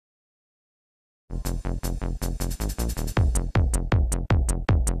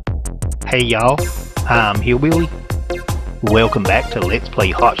Hey y'all, I'm Hillbilly. Welcome back to Let's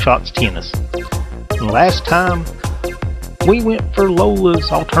Play Hot Shots Tennis. Last time, we went for Lola's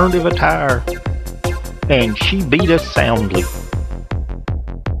alternative attire, and she beat us soundly.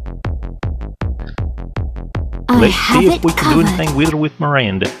 Let's see if we can do anything with her with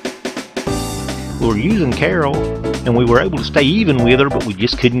Miranda. We were using Carol, and we were able to stay even with her, but we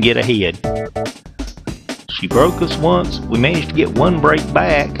just couldn't get ahead. She broke us once, we managed to get one break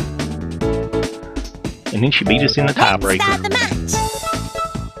back, and then she beat us in the tiebreaker. Start the match.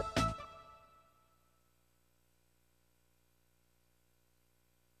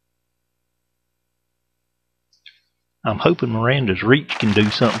 I'm hoping Miranda's reach can do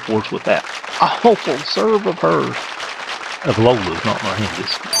something for us with that awful serve of hers. Of Lola's, not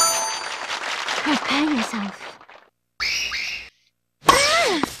Miranda's. Prepare yourself.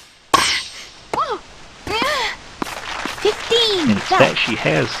 15. And it's that she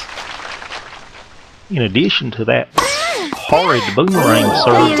has, in addition to that horrid boomerang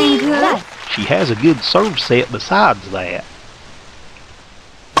serve, she has a good serve set besides that.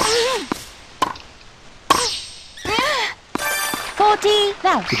 40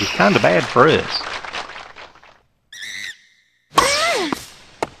 left. Which is kind of bad for us.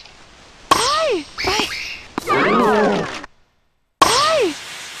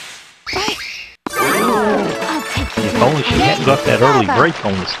 If only she hadn't got that early break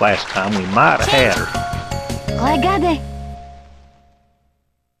on us last time, we might have had her. Regardez.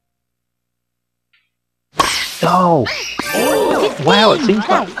 Oh! Wow, it seems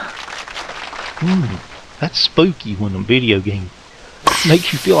like... that's spooky when a video game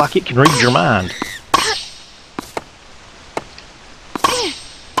makes you feel like it can read your mind.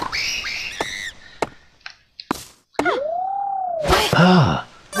 Ah,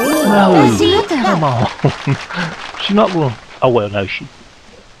 no, come on. She's not going to... Oh, well, no, she...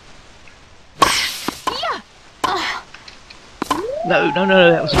 No,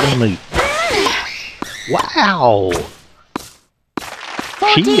 that was a good move. Wow!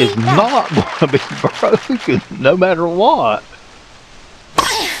 She is not going to be broken, no matter what.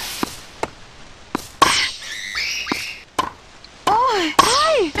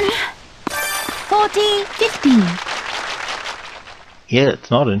 40, 15. Yeah, it's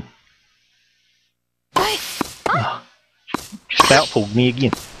not in. Just outpulled me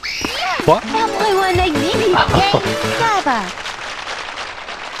again. What?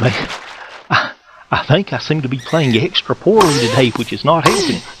 I think I seem to be playing extra poorly today, which is not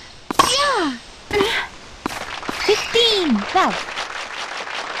helping. 15 left.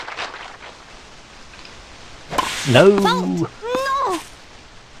 No. No.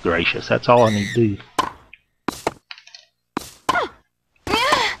 Gracious, that's all I need to do.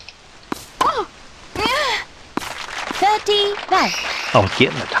 Left. I was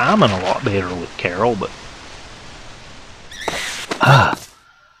getting the timing a lot better with Carol, but...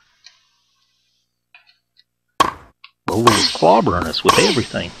 Lola was clobbering us with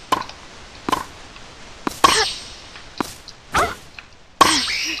everything.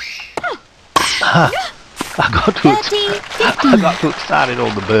 I got too excited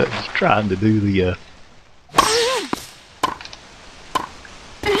on the buttons trying to do the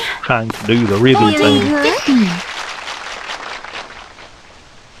rhythm thing. 15.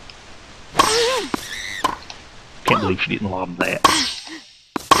 Can't believe she didn't lob that.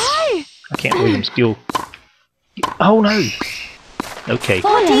 I can't believe I'm still... Oh no! Okay.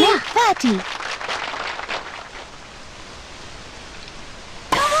 40, 30.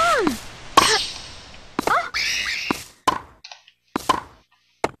 Come on!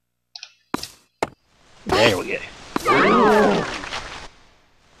 There we go.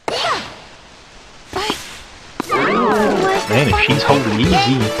 Man, if she's holding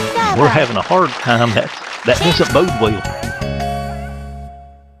easy, we're having a hard time. That doesn't bode well.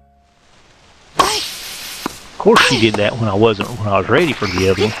 Of course she did that when I was ready for the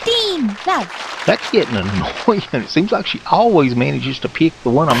other one. 15 left. That's getting annoying. It seems like she always manages to pick the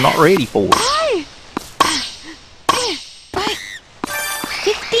one I'm not ready for. 15.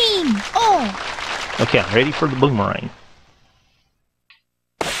 Oh. Okay, I'm ready for the boomerang.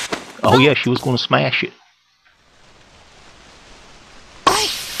 Oh yeah, she was going to smash it.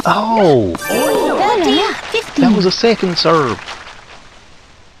 Oh! 30, 15. That was a second serve.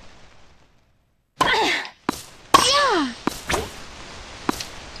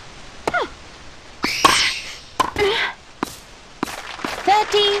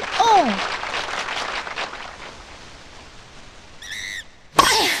 30. Oh.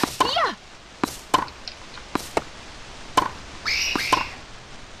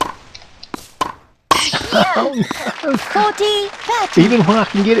 Oh, no. 40, 30. Even when I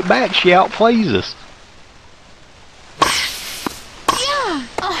can get it back, she outplays us. Yeah.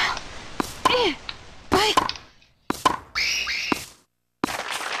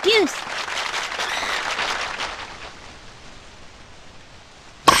 Deuce.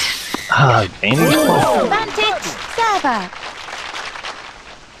 Ah, advantage play. Advantage server.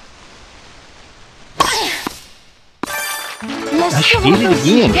 Now she did it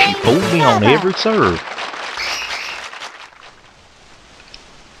again. She pulled me on every serve.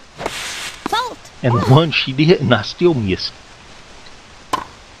 Fault. And the one she didn't, I still missed.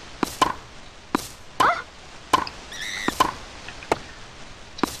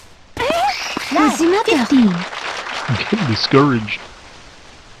 Nice. 15. I'm getting discouraged.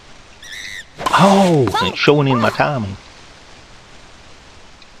 Oh, it's showing in my timing.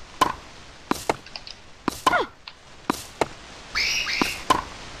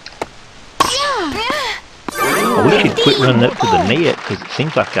 I wish you'd quit running up to the net, because it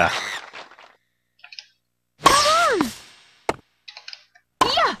seems like I...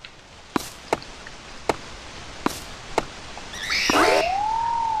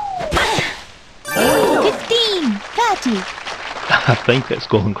 I think that's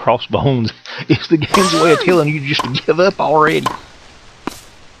going crossbones. It's the game's way of telling you just to give up already.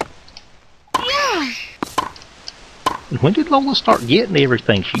 And when did Lola start getting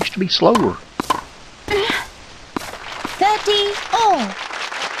everything? She used to be slower. 30 all.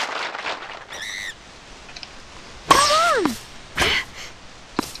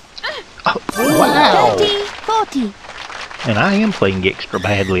 Oh, wow! 30, 40. And I am playing extra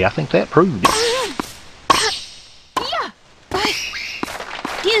badly. I think that proved it.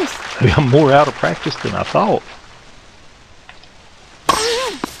 Deuce. I'm more out of practice than I thought.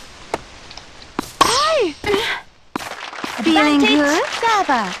 Feeling good?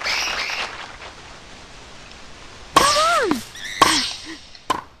 Server.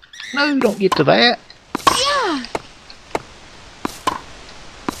 No, don't get to that.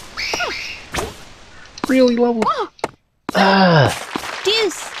 Really, Lola?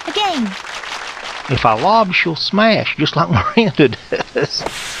 Deuce again. If I lob, she'll smash, just like Miranda does.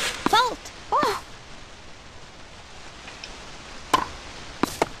 Fault.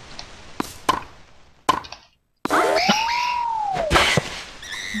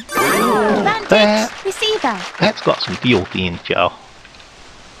 Advantage receiver. That's got some filth in it, y'all.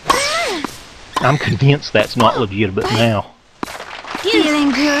 I'm convinced that's not legitimate now.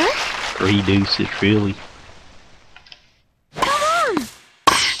 Feeling good? 3 deuces, really.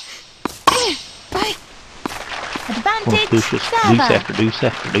 Advantage Push us server. deuce after deuce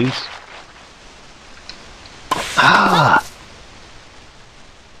after deuce. Ah!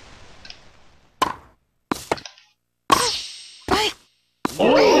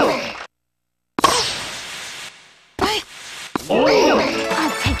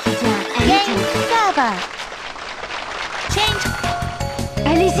 I'll take you down. Game server. Change.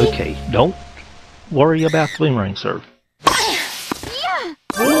 Allez-y. Okay, don't worry about the boomerang serve. 15.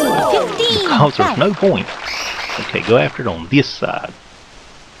 Because there's no point. Okay, go after it on this side.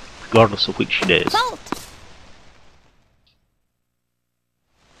 Regardless of which she does. Fault.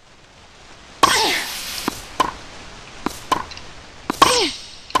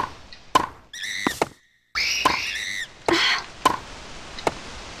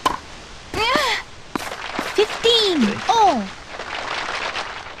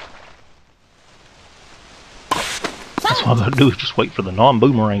 That's what I gotta do, is just wait for the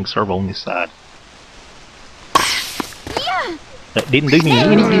non-boomerang serve on this side. That didn't do me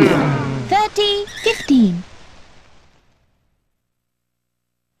any good. 30, 15.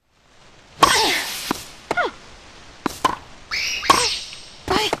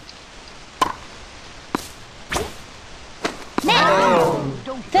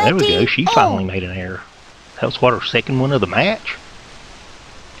 There we go, she finally made an error. That was what, her second one of the match?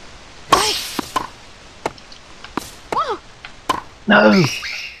 No! I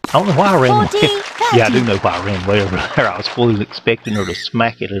don't know why I ran way. Yeah, I do know why I ran way over there. I was fully expecting her to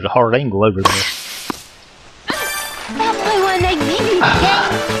smack it at a hard angle over there.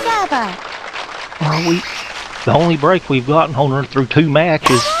 The only break we've gotten on her through 2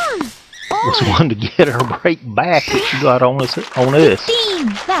 matches was one to get her break back that she got on us.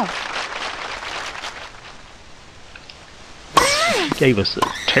 She gave us a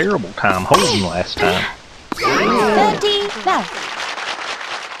terrible time holding last time. 30 left.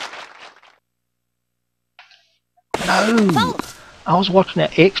 No! I was watching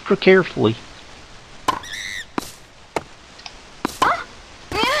that extra carefully.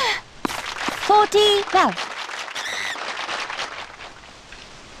 40 left.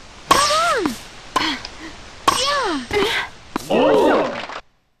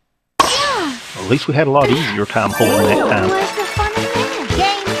 least we had a lot easier time holding that time. Where's the fun in there?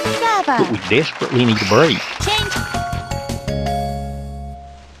 Game server. But we desperately need a break. Change.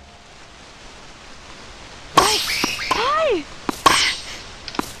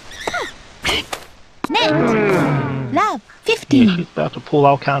 Net. Love. 15. Yeah, she's about to pull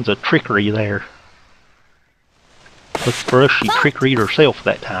all kinds of trickery there. Lucky for us, she trick-read herself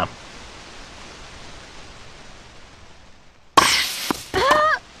that time.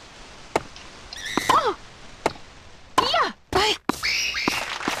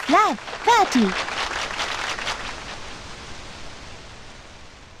 Love. 30.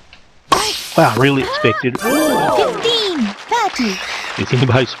 Wow, I really expected it. 15. 30. Is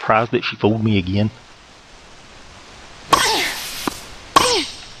anybody surprised that she fooled me again?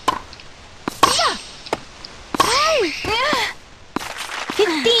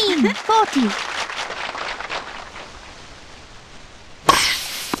 15. 40.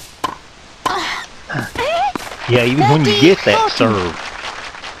 Yeah, even when you get that serve.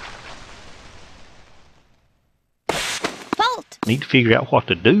 Fault. Need to figure out what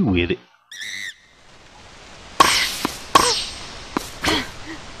to do with it.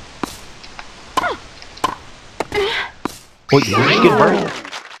 Wait, did we just get a break?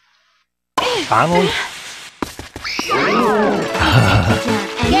 Finally?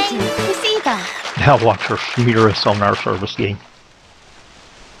 Game receiver. Now watch her smear us on our service game.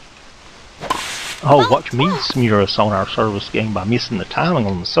 Oh, watch me smear us on our service game by missing the timing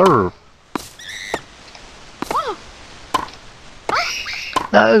on the serve.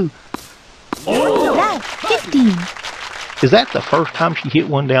 No! Love. 15. Is that the first time she hit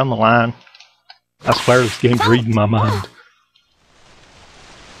one down the line? I swear this game's reading my mind.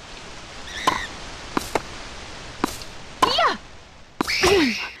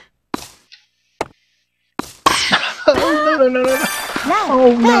 Oh, no. Love.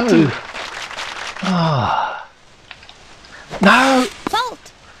 Oh, 30. no. Ah. No!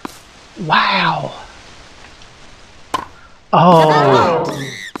 Fault. Wow! Oh!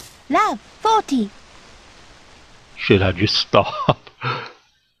 Love. 40. Should I just stop?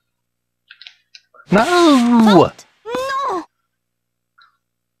 No! Fault. No.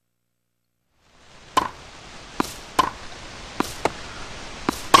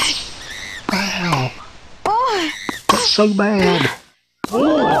 Wow! That's so bad!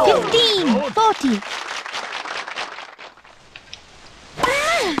 15. 40.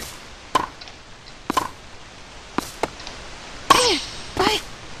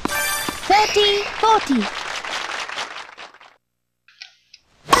 30. 40.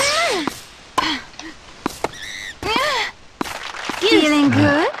 Feeling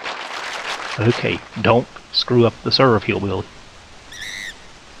good? Okay, don't screw up the serve, Hillbilly.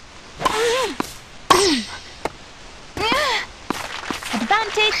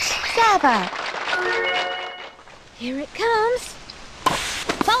 Advantage server. Here it comes.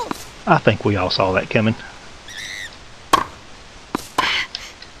 Fault. I think we all saw that coming.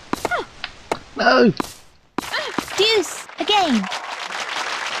 No! Deuce again.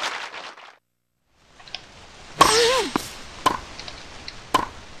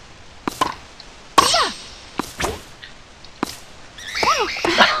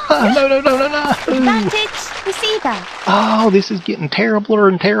 No! Advantage receiver. Oh, this is getting terribler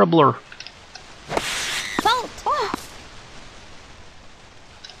and terribler. Fault.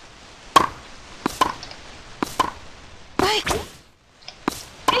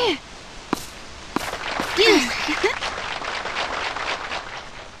 Deuce.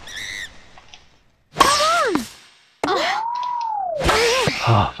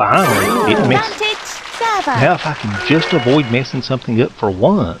 Oh, finally, it messed. Advantage server. Now if I can just avoid messing something up for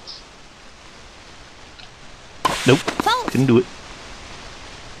once. Nope, Fault. couldn't do it.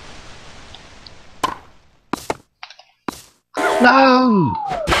 No!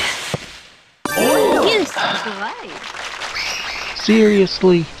 Deuce.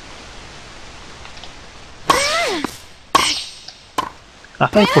 Seriously? I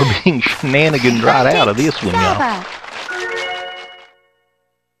think we're being shenaniganed right out of this one, y'all. Server.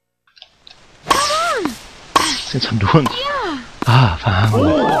 Since I'm doing...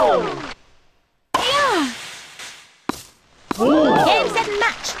 finally. Game, set, and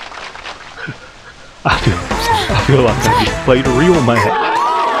match. I feel like I just played a real match.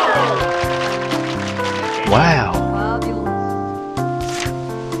 Wow.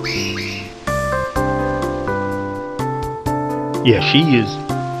 Yeah, she is.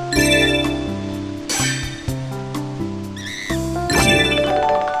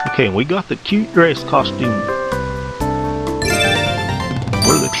 Okay, we got the cute dress costume.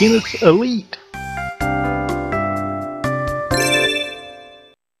 We're the tennis elite.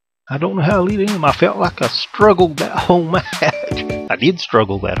 I don't know how to lead him. I felt like I struggled that whole match. I did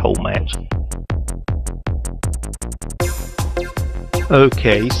struggle that whole match.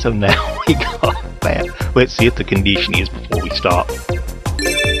 Okay, so now we got that. Let's see what the condition is before we stop.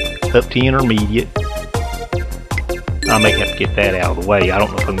 Up to intermediate. I may have to get that out of the way. I don't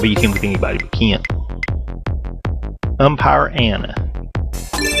know if I can beat him with anybody but Kent. Umpire Anna.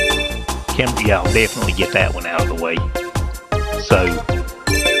 Yeah, I'll definitely get that one out of the way. So,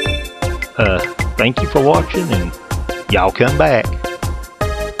 thank you for watching, and y'all come back.